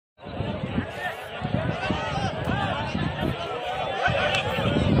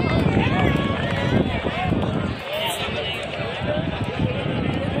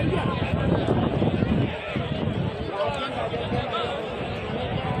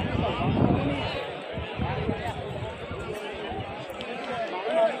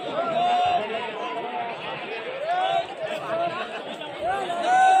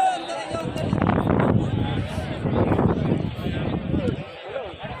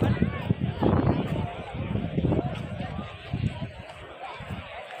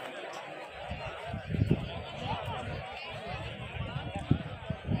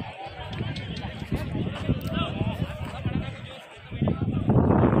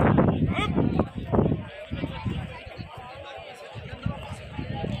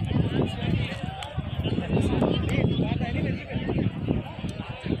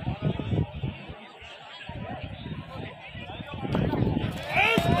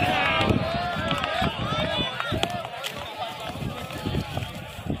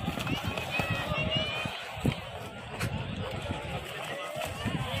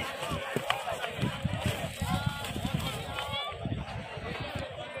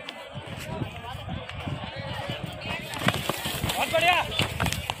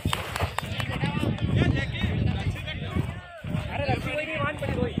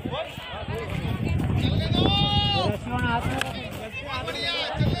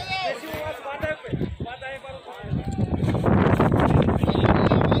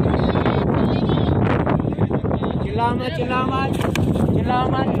चिल्लाओ मत, चिल्लाओ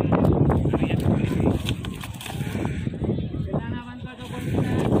मत। चिल्लाना बंद कर दो, कोई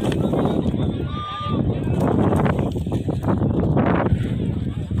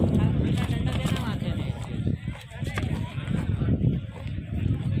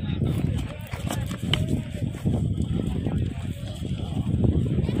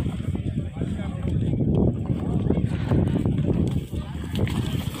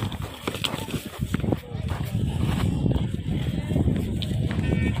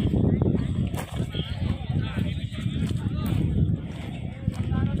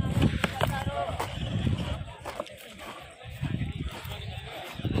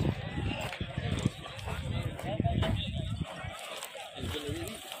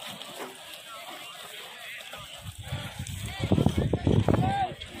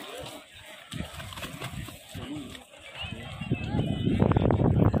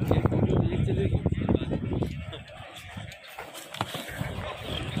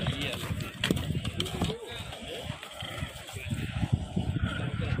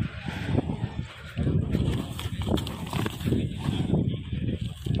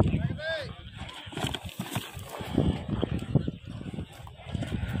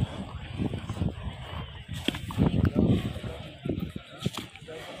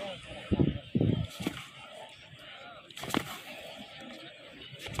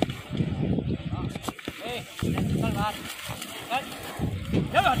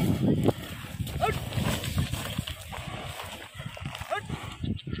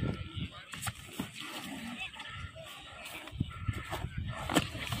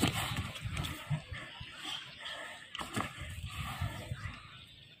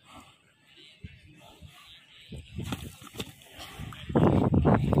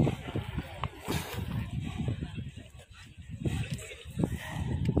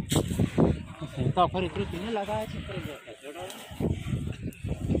तफर इतने किने लगाया छत्र जोड़ा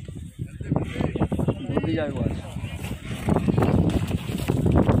जल्दी जाए वो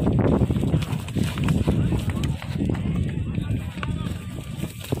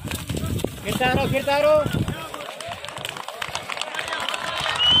गिरता रहो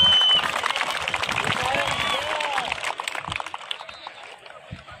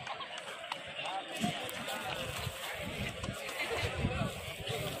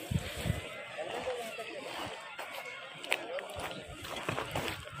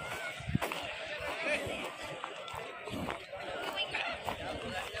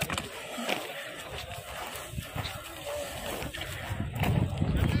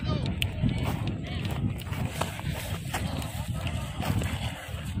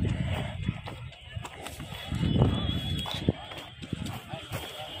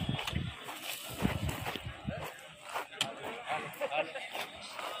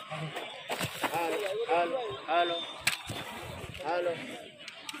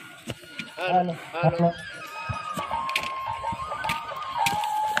हेलो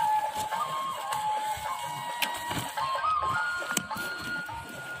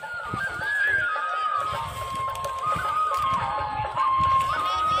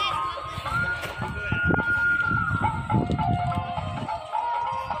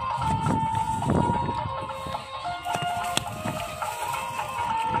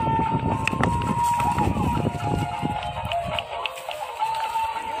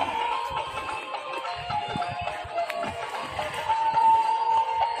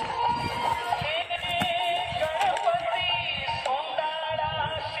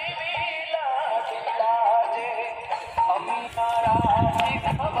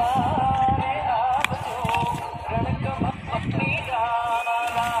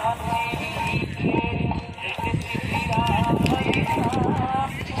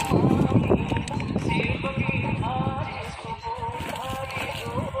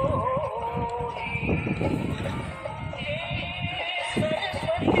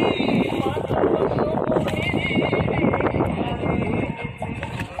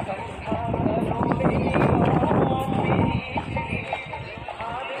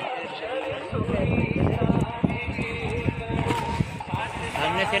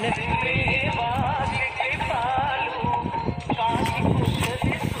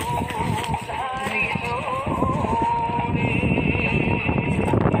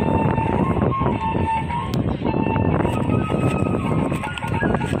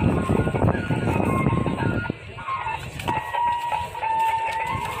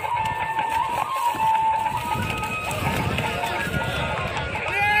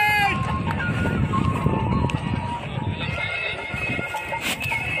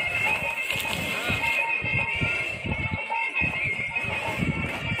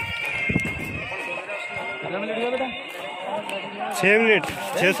 6 मिनट,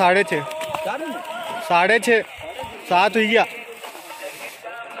 6 साढ़े 6, 7 हुई गया।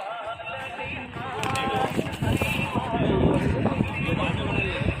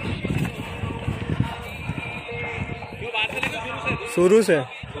 शुरू से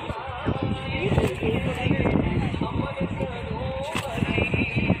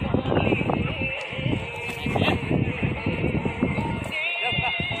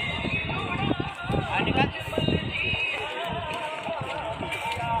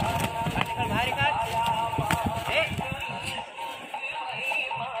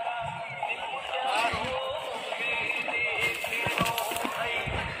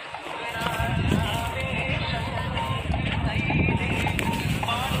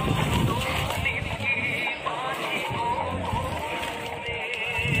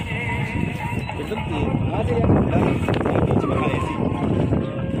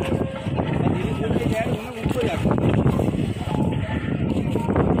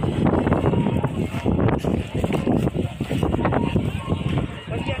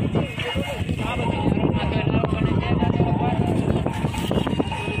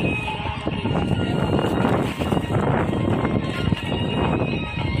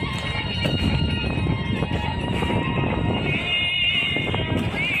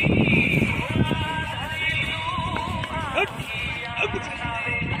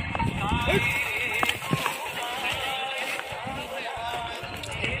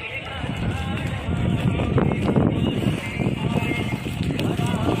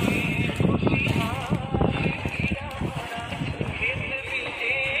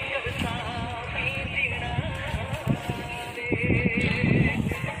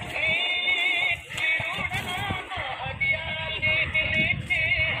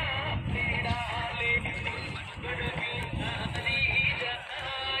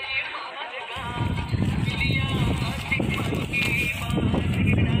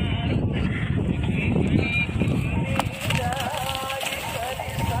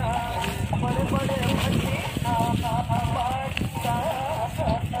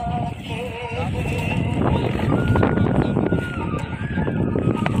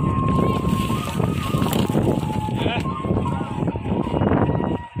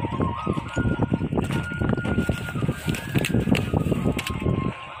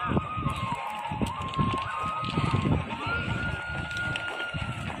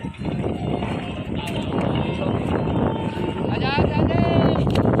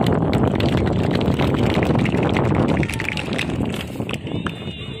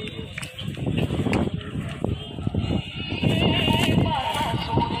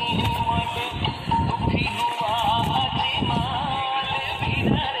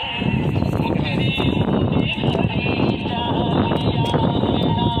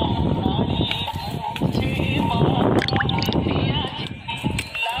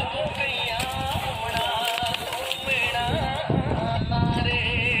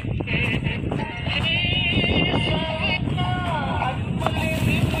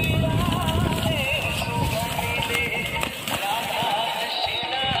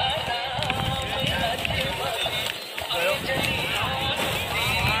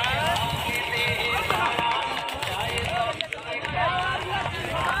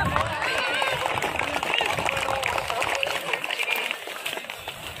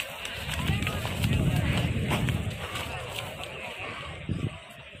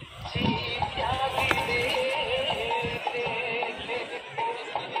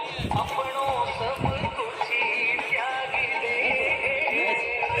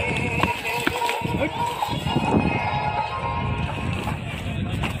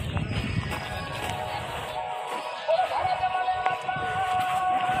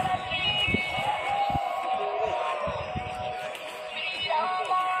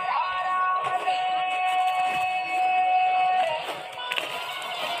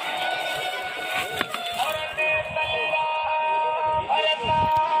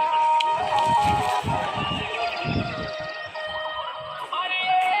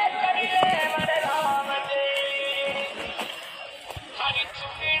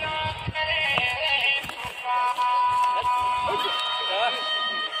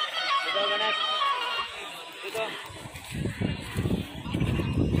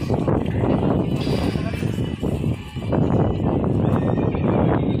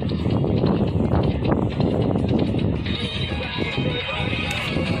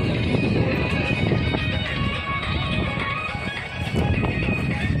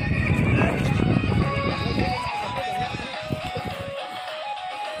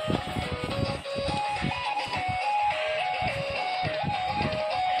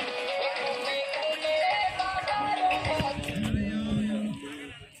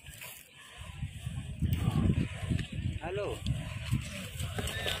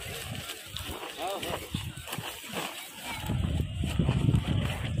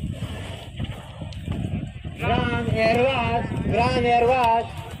ग्राम एरवास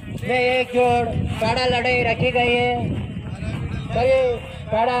में एक जोड़ काड़ा लड़ाई रखी गई है। सभी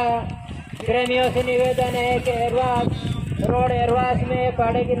काड़ा प्रेमियों से निवेदन है कि एरवास रोड एरवास में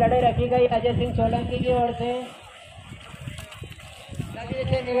काड़े की लड़ाई रखी गई अजय सिंह सोलंकी की ओर से। सभी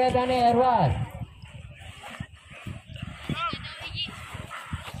से निवेदन है एरवास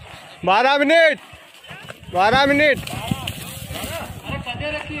 12 मिनट 12 मिनट। अरे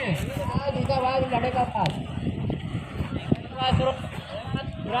कदे रखिए जिंदाबाद लड़े का पास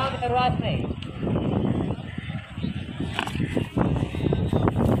ग्राम एरवास में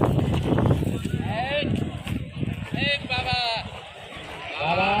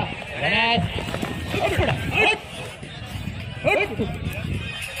बाबा गणेश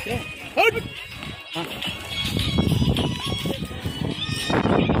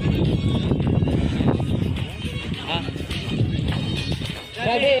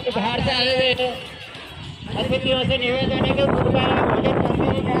बाहर से आए हुए अतिथियों से निवेदन है कि भोजन करते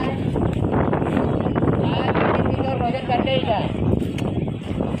ही जाए, भोजन करते ही जाए।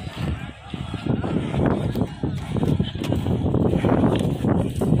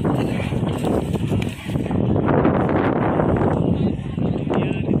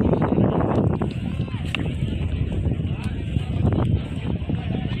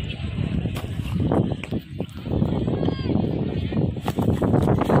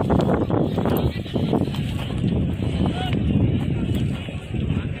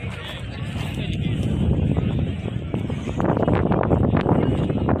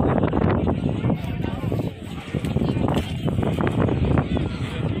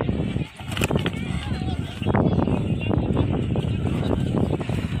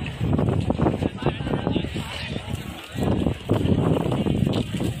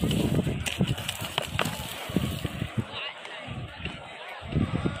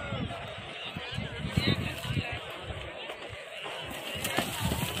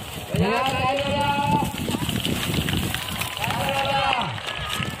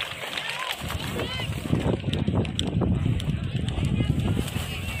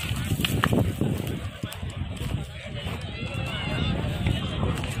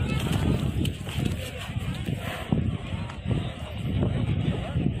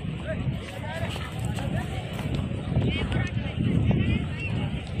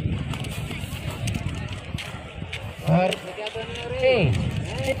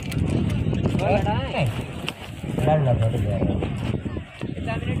 लड़ना थोड़ी देर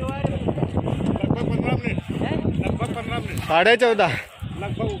कितना मिनट हुआ लगभग 15 मिनट 14:30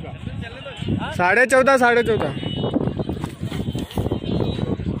 लगभग होगा 14:30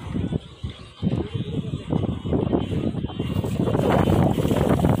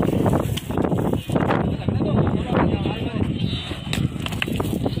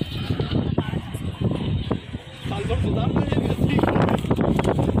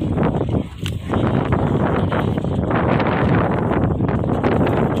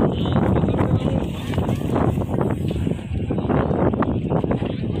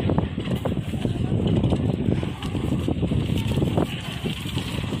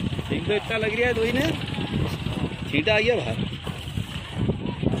 तो इतना लग रहा है तो ही ने छीटा आ गया बाहर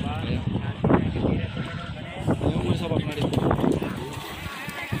सब अपना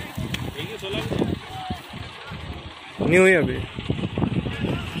नहीं हुई अभी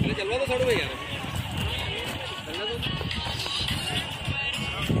चलवा तो छोड़ यार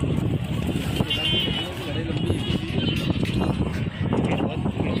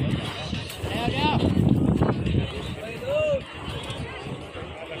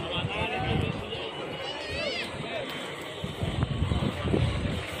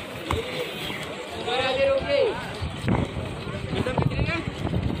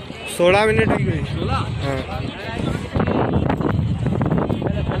सोलह मिनट ही गई। हाँ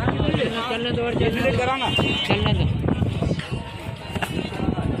चलने दो और चलने कराना चलने दो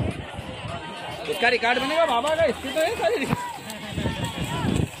इसका रिकॉर्ड बनेगा बाबा का इसकी तो है सारी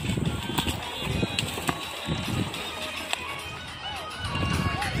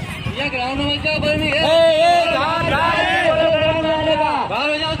ये ग्राउंड में क्या कोई नहीं है बाहर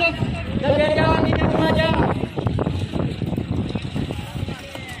हो जाओ तो नीचे घुमा जाओ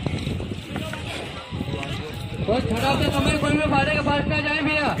बहुत छोटा सा समय कोई में बारे के पास ना जाए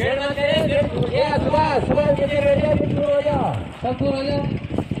भैया सुबह सुबह शुरू हो जाओ सब शुरू हो जाओ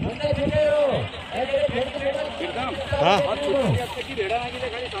अंदर छुटे रहो हाँ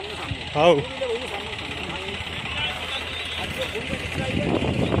हाँ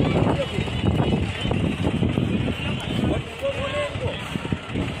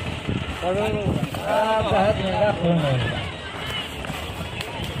बहुत महंगा खून है।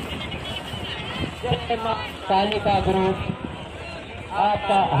 तालिका ग्रुप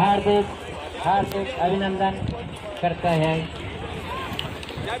आपका हार्दिक हार्दिक अभिनंदन करता है।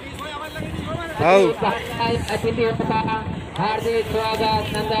 अतिथियों का हार्दिक स्वागत,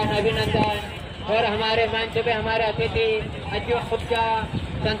 नंदन अभिनंदन। और हमारे मंच पे हमारे अतिथि अजय गुप्ता,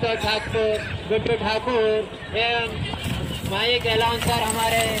 संतोष ठाकुर, गुड्डू ठाकुर एवं माइक अलाउंसर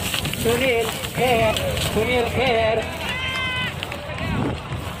हमारे सुनील खेर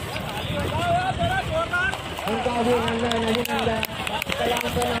उनका भी नंदन अभिनंदन।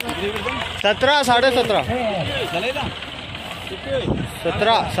 17 साढ़े 17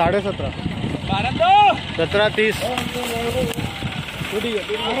 17 साढ़े 17 17:30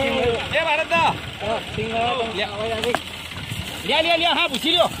 लिया हाँ पूछ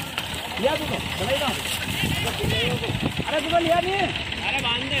लियो लिया तुमको अरे तुमको लिया नहीं अरे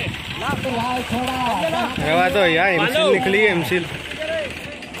बांध दे रवा तो यार एमसील निकली है एमसील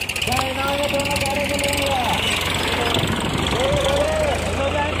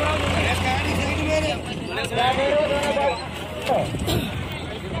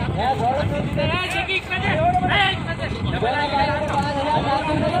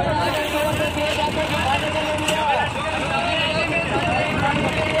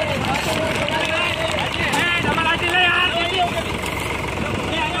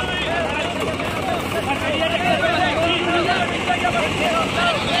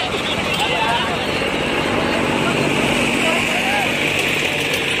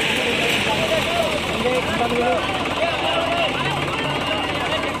Go!